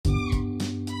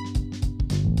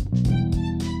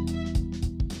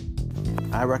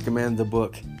I recommend the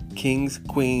book Kings,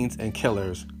 Queens, and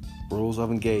Killers, Rules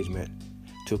of Engagement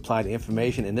to apply the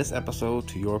information in this episode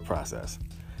to your process.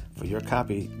 For your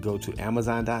copy, go to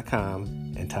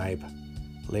Amazon.com and type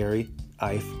Larry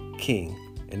Ife King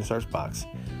in the search box.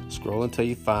 Scroll until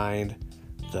you find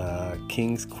the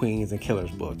Kings, Queens, and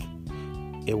Killers book.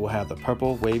 It will have the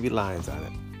purple wavy lines on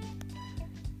it.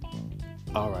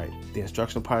 All right, the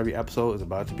instructional part of your episode is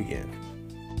about to begin.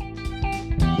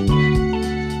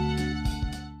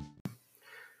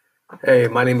 Hey,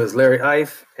 my name is Larry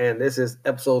Ife, and this is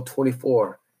episode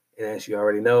 24. And as you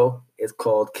already know, it's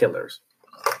called Killers.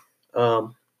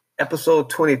 Episode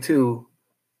 22,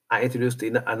 I introduced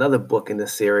another book in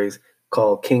this series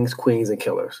called Kings, Queens, and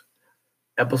Killers.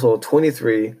 Episode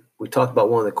 23, we talked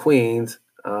about one of the queens,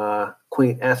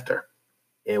 Queen Esther.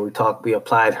 And we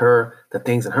applied the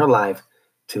things in her life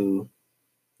to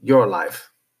your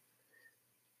life.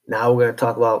 Now we're going to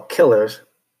talk about killers.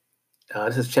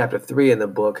 This is chapter 3 in the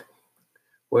book.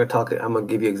 I'm going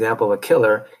to give you an example of a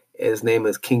killer. His name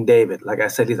is King David. Like I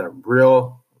said, these are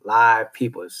real live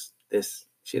people. This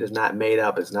shit is not made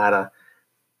up. It's not a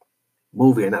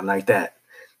movie or nothing like that.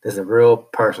 There's a real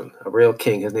person, a real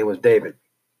king. His name was David.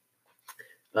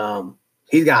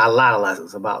 He's got a lot of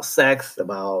lessons about sex,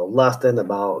 about lusting,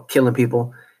 about killing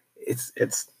people. It's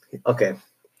okay.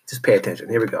 Just pay attention.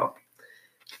 Here we go.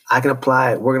 We're going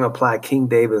to apply King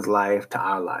David's life to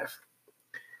our life.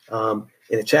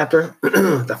 In the chapter,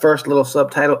 the first little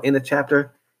subtitle in the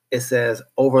chapter, it says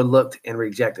overlooked and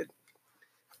rejected.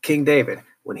 King David,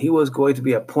 when he was going to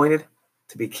be appointed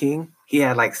to be king, he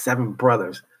had like 7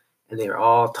 brothers, and they were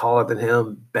all taller than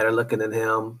him, better looking than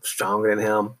him, stronger than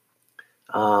him.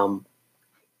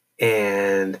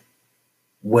 And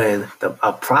when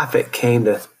a prophet came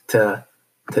to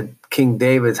King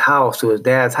David's house, to his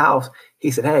dad's house, he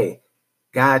said, "Hey,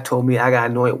 God told me I got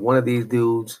to anoint one of these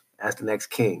dudes as the next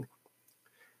king."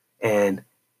 And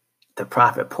the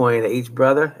prophet pointed at each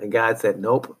brother, and God said,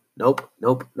 "Nope, nope,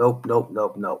 nope, nope, nope,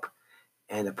 nope, nope."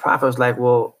 And the prophet was like,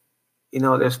 "Well, I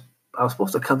was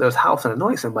supposed to come to his house and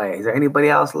anoint somebody. Is there anybody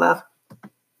else left?"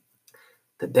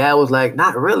 The dad was like,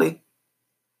 "Not really."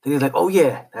 Then he's like, "Oh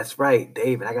yeah, that's right,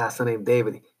 David. I got a son named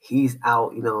David. He's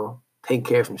out, taking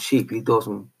care of some sheep. He's doing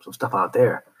some stuff out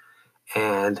there."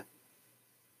 And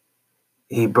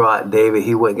he brought David.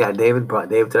 He went and got David, brought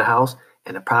David to the house,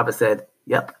 and the prophet said,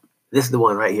 "Yep, this is the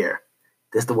one right here.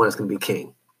 This is the one that's going to be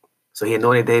king." So he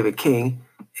anointed David king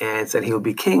and said he would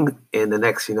be king in the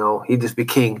next, he'd just be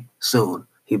king soon.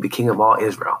 He'd be king of all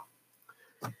Israel.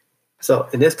 So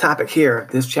in this topic here,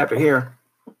 this chapter here,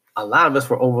 a lot of us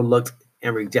were overlooked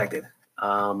and rejected.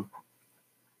 I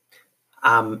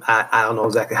don't know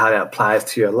exactly how that applies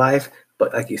to your life,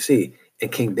 but like you see, in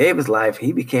King David's life,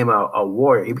 he became a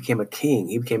warrior. He became a king.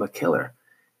 He became a killer.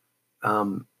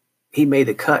 He made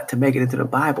the cut to make it into the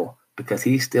Bible because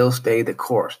he still stayed the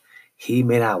course. He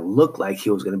may not look like he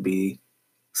was going to be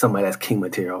somebody that's king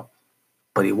material,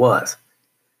 but he was.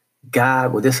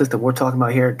 God, with this system we're talking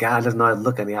about here, God does not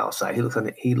look on the outside. He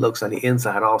looks on the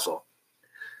inside also.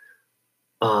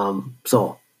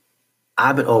 So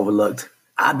I've been overlooked.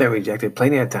 I've been rejected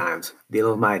plenty of times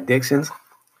dealing with my addictions.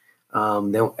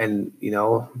 Who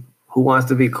wants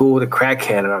to be cool with a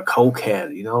crackhead or a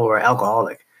cokehead, or an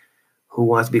alcoholic? Who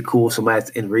wants to be cool with somebody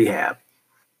that's in rehab?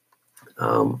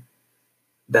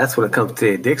 That's when it comes to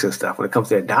the addiction stuff. When it comes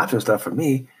to the adoption stuff, for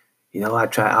me,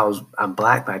 I'm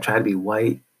black, but I tried to be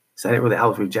white. So I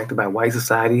was rejected by white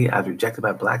society. I was rejected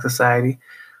by black society.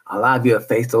 A lot of you have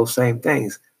faced those same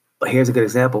things. But here's a good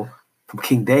example from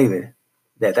King David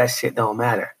that shit don't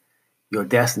matter. Your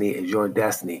destiny is your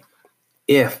destiny.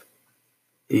 If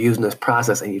you're using this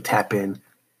process and you tap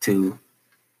into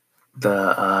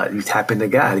God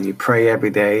and you pray every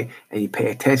day and you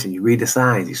pay attention, you read the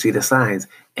signs, you see the signs,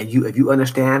 and if you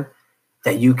understand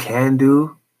that you can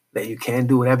do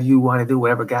whatever you want to do,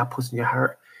 whatever God puts in your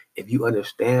heart, if you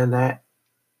understand that,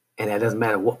 and that doesn't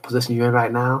matter what position you're in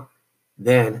right now,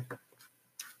 then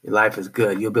your life is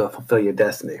good. You'll be able to fulfill your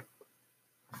destiny.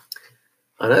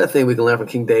 Another thing we can learn from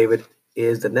King David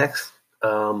is the next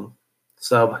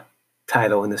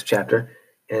subtitle in this chapter,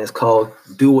 and it's called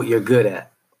 "Do What You're Good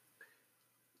At."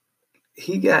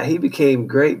 He became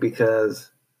great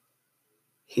because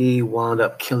he wound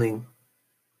up killing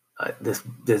this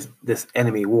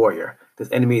enemy warrior. The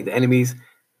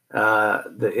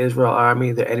Israel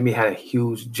army. The enemy had a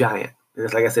huge giant. And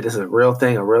it's like I said, this is a real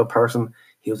thing, a real person.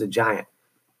 He was a giant,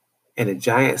 and the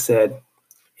giant said,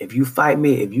 "If you fight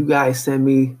me, if you guys send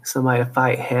me somebody to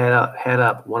fight head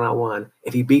up, one-on-one,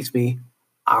 if he beats me,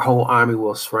 our whole army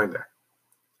will surrender."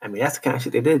 I mean, that's the kind of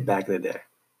shit they did back in the day.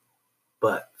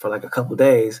 But for like a couple of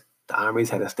days, The armies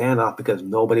had a standoff because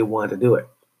nobody wanted to do it.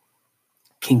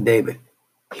 King David,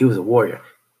 he was a warrior.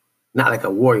 Not like a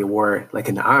warrior like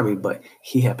in the army, but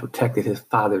he had protected his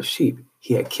father's sheep.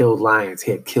 He had killed lions.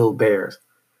 He had killed bears.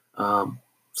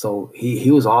 So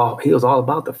he was all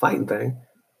about the fighting thing.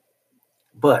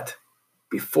 But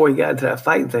before he got into that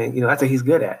fighting thing, that's what he's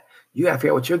good at. You got to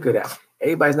figure out what you're good at.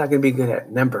 Everybody's not going to be good at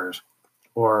numbers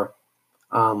or,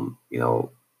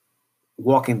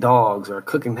 walking dogs or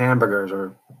cooking hamburgers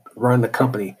or running the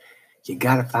company. You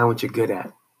got to find what you're good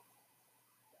at.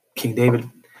 King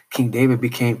David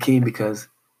became king because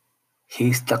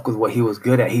he stuck with what he was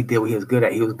good at. He did what he was good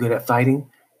at. He was good at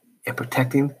fighting and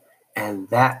protecting, and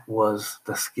that was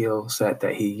the skill set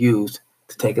that he used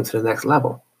to take him to the next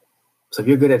level. So if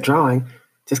you're good at drawing,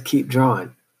 just keep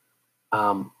drawing.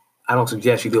 I don't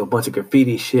suggest you do a bunch of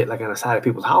graffiti shit like on the side of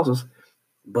people's houses,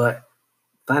 but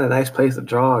find a nice place to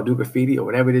draw or do graffiti or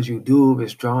whatever it is you do if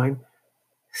it's drawing.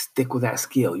 Stick with that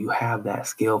skill. You have that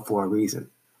skill for a reason.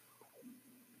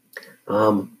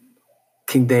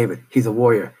 King David, he's a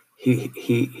warrior.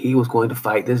 He was going to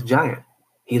fight this giant.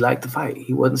 He liked to fight.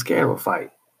 He wasn't scared of a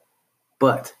fight.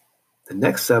 But the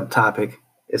next subtopic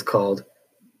is called,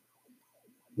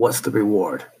 what's the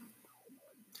reward?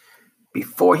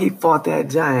 Before he fought that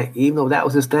giant, even though that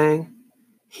was his thing,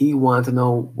 he wanted to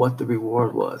know what the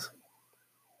reward was.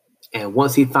 And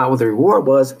once he found what the reward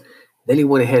was, then he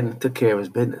went ahead and took care of his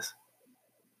business.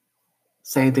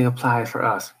 Same thing applies for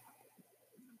us.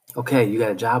 Okay, you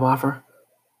got a job offer?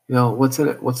 What's in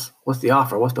it? What's the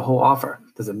offer? What's the whole offer?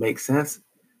 Does it make sense?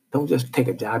 Don't just take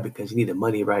a job because you need the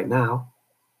money right now.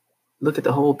 Look at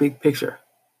the whole big picture.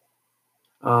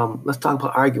 Let's talk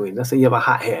about arguing. Let's say you have a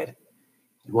hothead.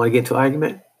 You want to get into an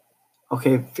argument?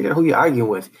 Okay, figure out who you're arguing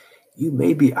with. You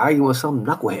may be arguing with some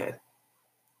knucklehead.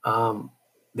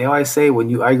 They always say when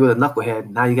you argue with a knucklehead,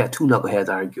 now you got two knuckleheads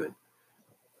arguing.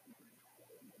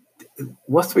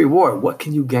 What's the reward? What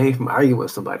can you gain from arguing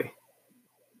with somebody?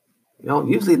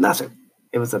 Usually nothing.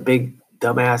 If it's a big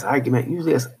dumbass argument,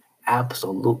 usually it's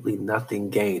absolutely nothing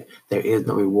gained. There is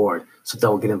no reward, so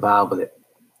don't get involved with it.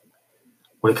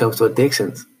 When it comes to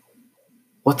addictions,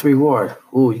 what's the reward?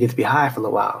 Ooh, you get to be high for a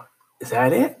little while. Is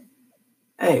that it?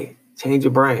 Hey, change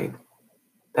your brain.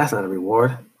 That's not a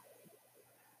reward.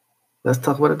 Let's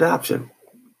talk about adoption.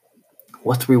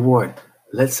 What's the reward?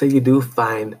 Let's say you do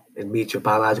find and meet your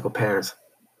biological parents.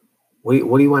 What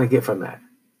do you want to get from that?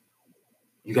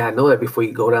 You got to know that before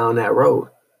you go down that road.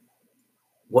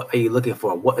 What are you looking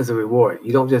for? What is the reward?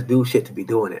 You don't just do shit to be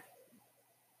doing it.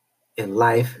 In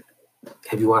life,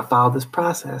 if you want to follow this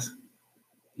process,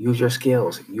 use your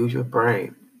skills, use your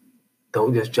brain.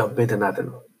 Don't just jump into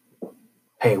nothing.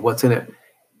 Hey, what's in it?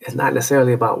 It's not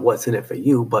necessarily about what's in it for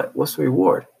you, but what's the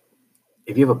reward?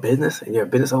 If you have a business and you're a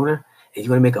business owner and you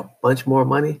want to make a bunch more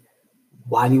money,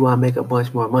 why do you want to make a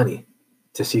bunch more money?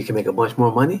 Just so you can make a bunch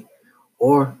more money?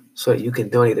 Or so that you can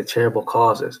donate to charitable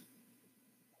causes?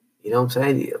 You know what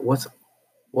I'm saying? What's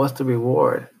the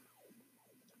reward?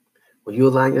 When you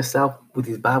align yourself with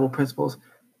these Bible principles,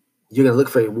 you're going to look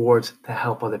for rewards that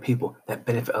help other people, that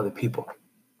benefit other people,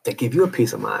 that give you a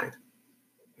peace of mind.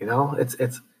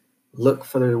 It's look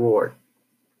for the reward.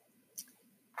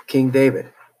 King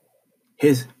David,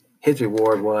 his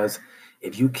reward was,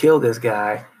 if you kill this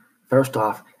guy, first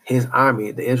off, his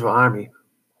army, the Israel army,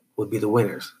 would be the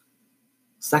winners.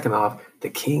 Second off, the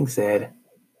king said,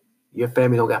 your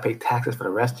family don't got to pay taxes for the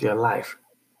rest of your life.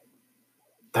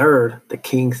 Third, the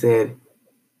king said,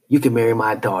 you can marry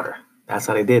my daughter. That's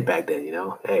how they did back then,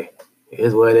 Hey,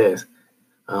 here's what it is.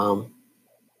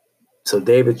 So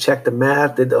David checked the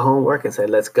math, did the homework, and said,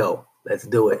 let's go. Let's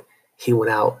do it. He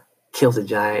went out, killed the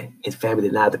giant. His family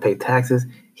did not have to pay taxes.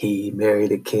 He married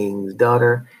the king's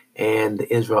daughter, and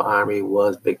the Israel army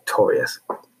was victorious.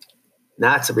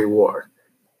 That's a reward.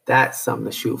 That's something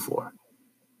to shoot for.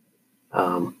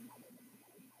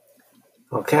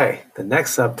 Okay, the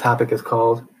next subtopic is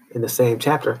called, in the same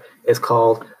chapter, is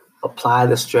called apply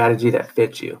the strategy that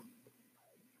fits you.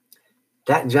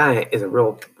 That giant is a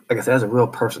real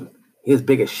person. He was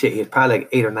big as shit. He was probably like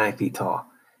 8 or 9 feet tall.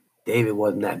 David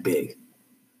wasn't that big.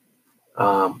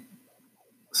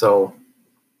 So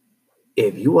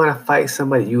if you want to fight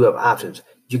somebody, you have options.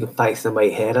 You can fight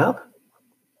somebody head up.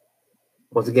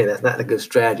 Once again, that's not a good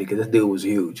strategy because this dude was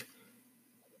huge.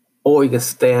 Or you can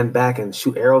stand back and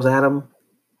shoot arrows at him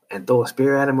and throw a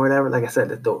spear at him or whatever. Like I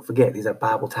said, don't forget, these are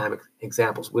Bible time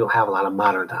examples. We don't have a lot of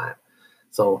modern time.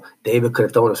 So David could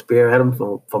have thrown a spear at him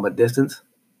from a distance,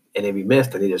 and if he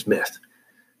missed, then he just missed.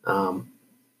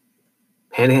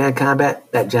 Hand-to-hand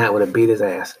combat, that giant would have beat his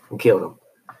ass and killed him.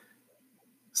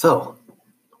 So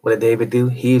what did David do?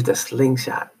 He used a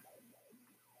slingshot.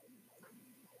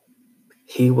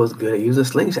 He was good at using a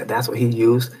slingshot. That's what he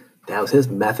used. That was his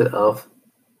method of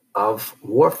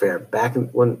warfare. Back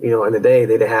when in the day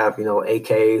they didn't have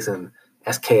AKs and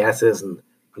SKSs and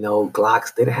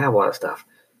Glocks. They didn't have all that stuff.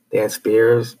 They had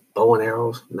spears, bow and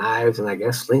arrows, knives, and I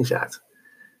guess slingshots.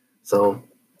 So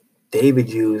David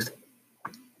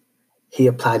he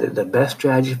applied it. The best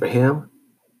strategy for him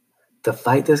to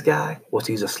fight this guy was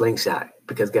to use a slingshot,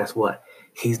 because guess what?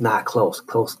 He's not close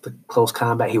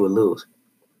combat. He would lose.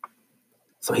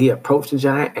 So he approached the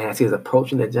giant, and as he was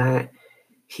approaching the giant,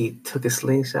 he took his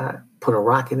slingshot, put a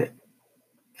rock in it,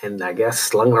 and I guess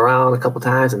slung it around a couple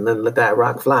times, and then let that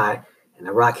rock fly. And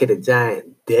the rock hit the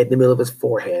giant dead in the middle of his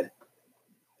forehead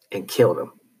and killed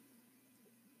him.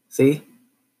 See?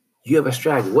 You have a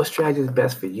strategy. What strategy is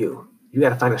best for you? You got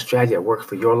to find a strategy that works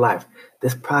for your life.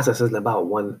 This process isn't about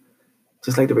one,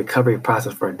 just like the recovery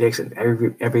process for addiction.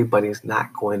 Everybody's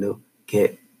not going to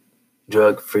get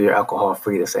drug-free or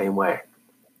alcohol-free the same way.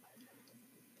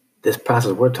 This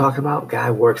process we're talking about,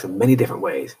 guy works in many different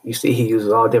ways. You see, he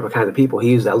uses all different kinds of people. He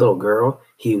used that little girl.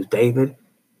 He used David.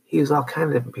 He used all kinds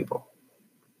of different people.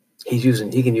 He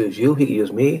can use you. He can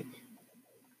use me.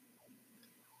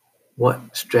 What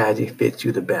strategy fits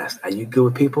you the best? Are you good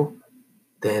with people?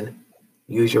 Then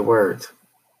use your words.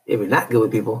 If you're not good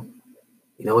with people,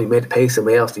 you may have to pay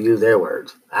somebody else to use their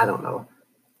words. I don't know.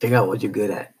 Figure out what you're good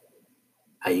at.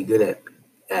 Are you good at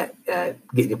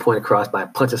getting your point across by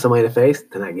punching somebody in the face?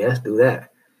 Then I guess do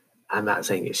that. I'm not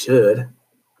saying you should,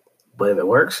 but if it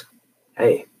works,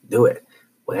 hey, do it.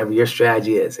 Whatever your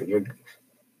strategy is,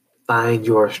 find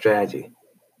your strategy.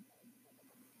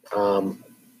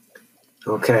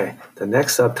 Okay, the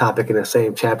next subtopic in the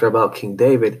same chapter about King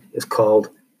David is called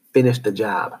Finish the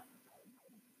Job.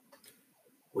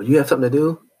 When you have something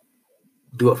to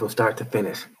do it from start to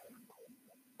finish.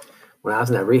 When I was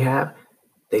in that rehab,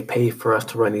 they paid for us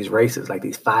to run these races, like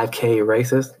these 5K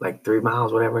races, like 3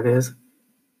 miles, whatever it is.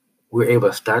 We were able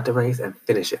to start the race and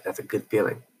finish it. That's a good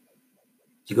feeling.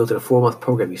 You go to the 4-month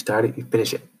program, you start it, you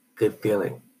finish it. Good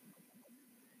feeling.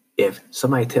 If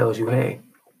somebody tells you, hey,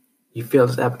 you fill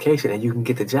this application and you can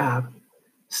get the job,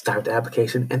 start the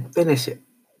application and finish it.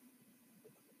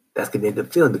 That's going to be a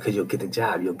good feeling, because you'll get the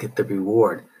job. You'll get the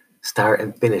reward. Start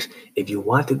and finish. If you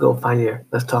want to go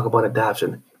let's talk about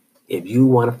adoption. If you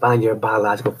want to find your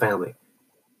biological family,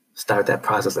 start that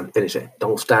process and finish it.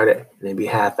 Don't start it and then be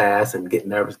half-assed and get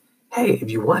nervous. Hey, if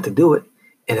you want to do it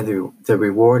and if the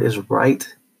reward is right,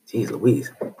 geez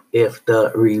Louise, if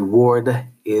the reward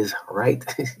is right,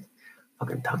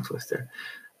 fucking tongue twister,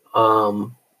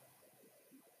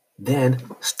 then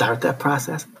start that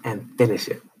process and finish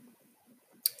it.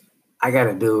 I got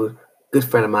a good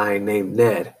friend of mine named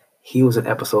Ned. He was in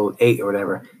episode 8 or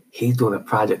whatever. He's doing a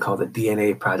project called the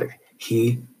DNA Project.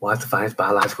 He wants to find his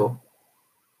biological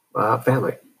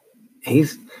family.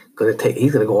 He's gonna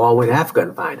go all the way to Africa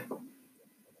and find it.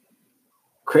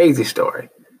 Crazy story.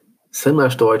 Similar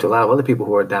story to a lot of other people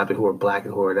who are adopted, who are black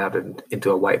and who are adopted into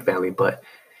a white family. But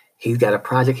he's got a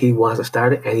project. He wants to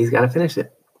start it and he's got to finish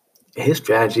it. His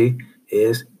strategy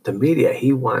is the media.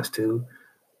 He wants to,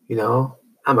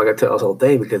 I'm not gonna tell this whole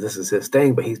thing because this is his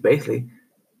thing, but he's basically,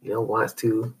 wants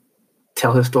to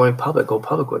tell his story public, go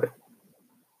public with it.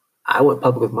 I went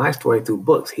public with my story through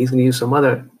books. He's gonna use some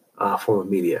other form of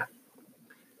media.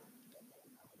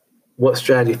 What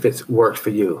strategy works for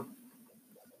you?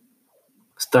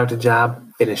 Start the job,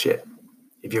 finish it.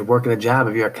 If you're working a job,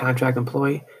 if you're a contract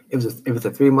employee, if it's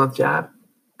a 3-month job,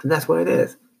 then that's what it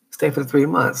is. Stay for the 3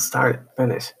 months, start it,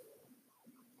 finish.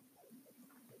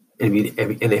 And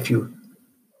if you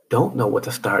don't know what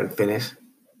to start and finish,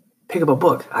 pick up a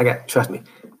book. Trust me,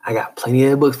 I got plenty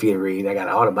of books for you to read. I got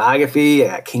an autobiography, I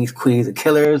got Kings, Queens, and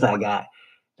Killers. Don't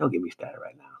get me started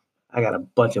right now. I got a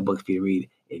bunch of books for you to read.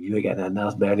 If you ain't got nothing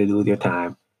else better to do with your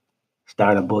time,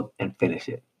 start a book and finish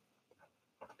it.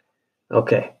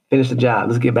 Okay, finish the job.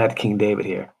 Let's get back to King David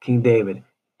here. King David,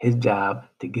 his job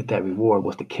to get that reward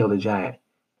was to kill the giant.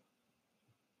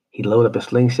 He loaded up a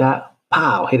slingshot,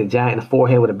 pow, hit a giant in the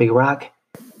forehead with a big rock,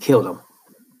 killed him.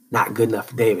 Not good enough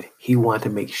for David. He wanted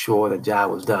to make sure the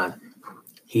job was done.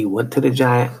 He went to the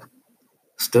giant,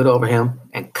 stood over him,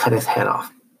 and cut his head off.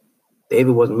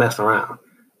 David wasn't messing around.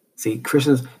 See,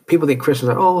 people think Christians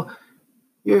are,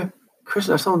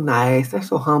 Christians are so nice, they're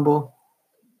so humble.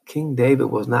 King David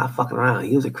was not fucking around.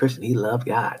 He was a Christian. He loved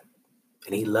God.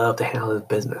 And he loved to handle his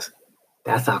business.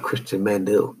 That's how Christian men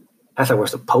do. That's how we're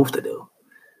supposed to do.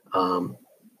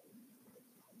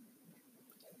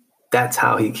 Those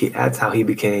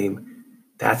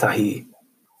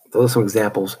are some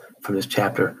examples from this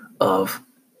chapter of,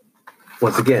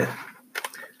 once again,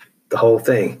 the whole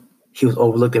thing. He was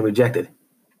overlooked and rejected.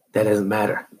 That doesn't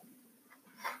matter.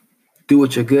 Do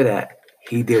what you're good at.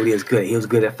 He did what he was good at. He was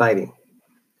good at fighting.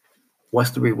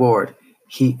 What's the reward?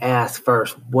 He asked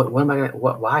first, what am I gonna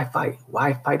why fight?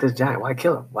 Why fight this giant? Why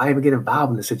kill him? Why even get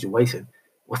involved in the situation?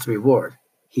 What's the reward?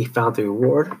 He found the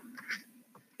reward,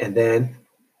 and then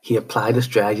he applied the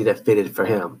strategy that fitted for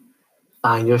him.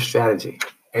 Find your strategy.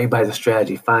 Everybody's a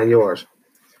strategy. Find yours.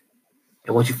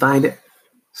 And once you find it,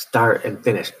 start and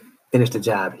finish. Finish the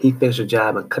job. He finished the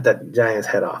job and cut that giant's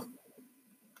head off.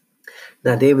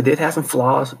 Now, David did have some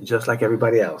flaws, just like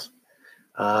everybody else.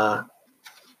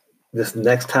 This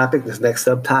next topic, this next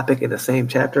subtopic in the same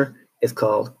chapter is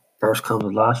called First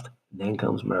Comes Lust, Then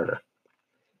Comes Murder.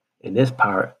 In this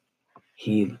part,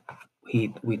 we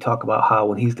talk about how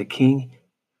when he's the king,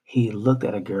 he looked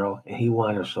at a girl and he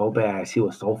wanted her so bad. She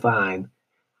was so fine.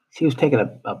 She was taking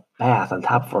a bath on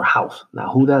top of her house.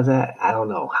 Now, who does that? I don't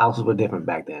know. Houses were different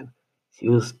back then. She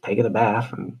was taking a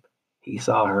bath and he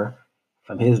saw her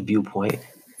from his viewpoint,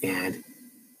 and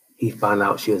he found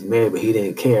out she was married, but he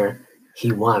didn't care.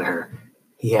 He wanted her.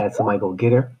 He had somebody go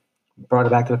get her, brought her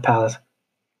back to the palace.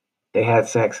 They had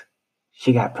sex.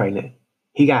 She got pregnant.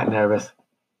 He got nervous.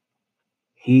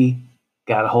 He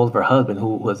got a hold of her husband,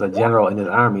 who was a general in his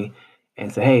army,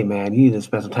 and said, hey, man, you need to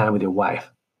spend some time with your wife.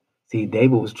 See,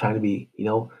 David was trying to be,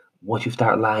 once you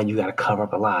start lying, you got to cover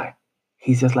up a lie.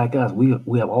 He's just like us. We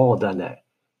have all done that.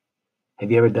 Have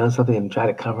you ever done something and tried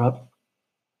to cover up?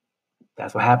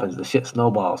 That's what happens. The shit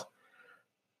snowballs.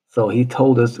 So he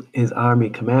told his army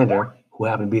commander, who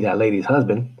happened to be that lady's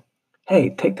husband, hey,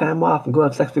 take time off and go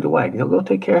have sex with your wife. Go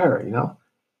take care of her,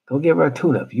 Go give her a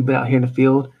tune-up. You've been out here in the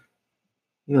field.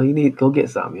 You need to go get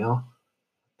something,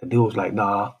 The dude was like,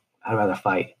 nah, I'd rather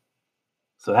fight.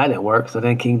 So that didn't work. So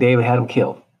then King David had him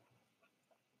killed.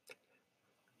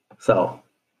 So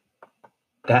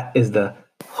that is the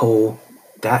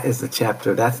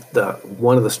chapter. That's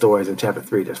one of the stories in chapter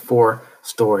 3. There's 4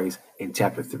 stories in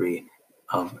chapter 3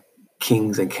 of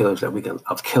kings and killers that we can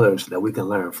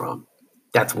learn from.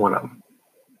 That's one of them.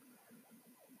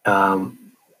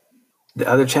 The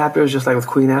other chapters, just like with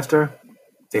Queen Esther,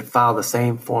 they follow the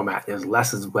same format. There are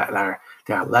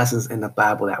lessons in the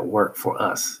Bible that work for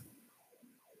us.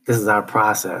 This is our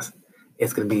process.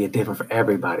 It's going to be different for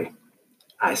everybody.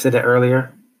 I said it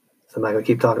earlier, so I'm not going to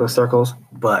keep talking in circles,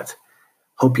 but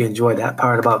hope you enjoyed that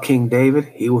part about King David.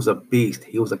 He was a beast.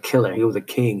 He was a killer. He was a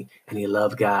king, and he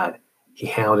loved God. He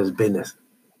handled his business.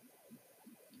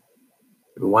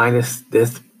 Rewind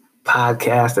this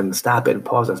podcast and stop it and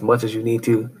pause as much as you need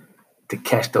to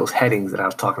catch those headings that I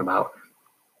was talking about.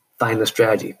 Find the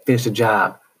strategy, finish the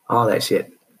job, all that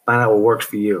shit. Find out what works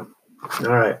for you. All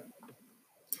right.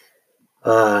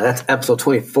 That's episode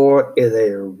 24 is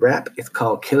a wrap. It's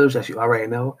called Killers, as you already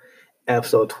know.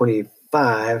 Episode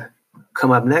 25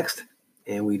 come up next,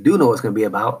 and we do know what it's going to be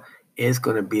about. It's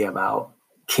going to be about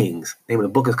kings. The name of the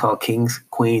book is called Kings,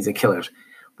 Queens, and Killers.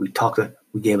 We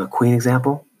gave a queen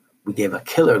example. We gave a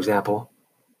killer example.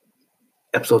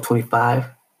 Episode 25,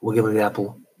 we'll give an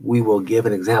example. We will give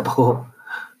an example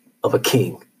of a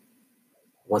king.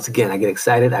 Once again, I get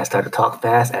excited. I start to talk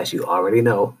fast, as you already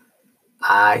know.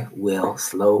 I will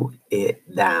slow it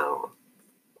down.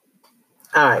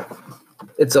 All right,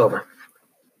 it's over.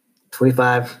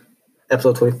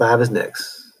 Episode 25 is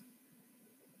next.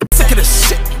 Sick of the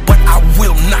shit, but I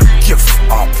will not give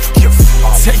up.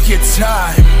 Take your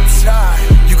time.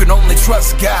 You can only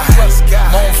trust God.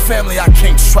 My own family I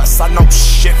can't trust. I know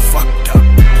shit fucked up.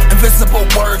 Invisible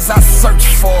words I search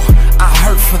for. I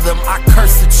hurt for them. I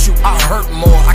curse at you. I hurt more.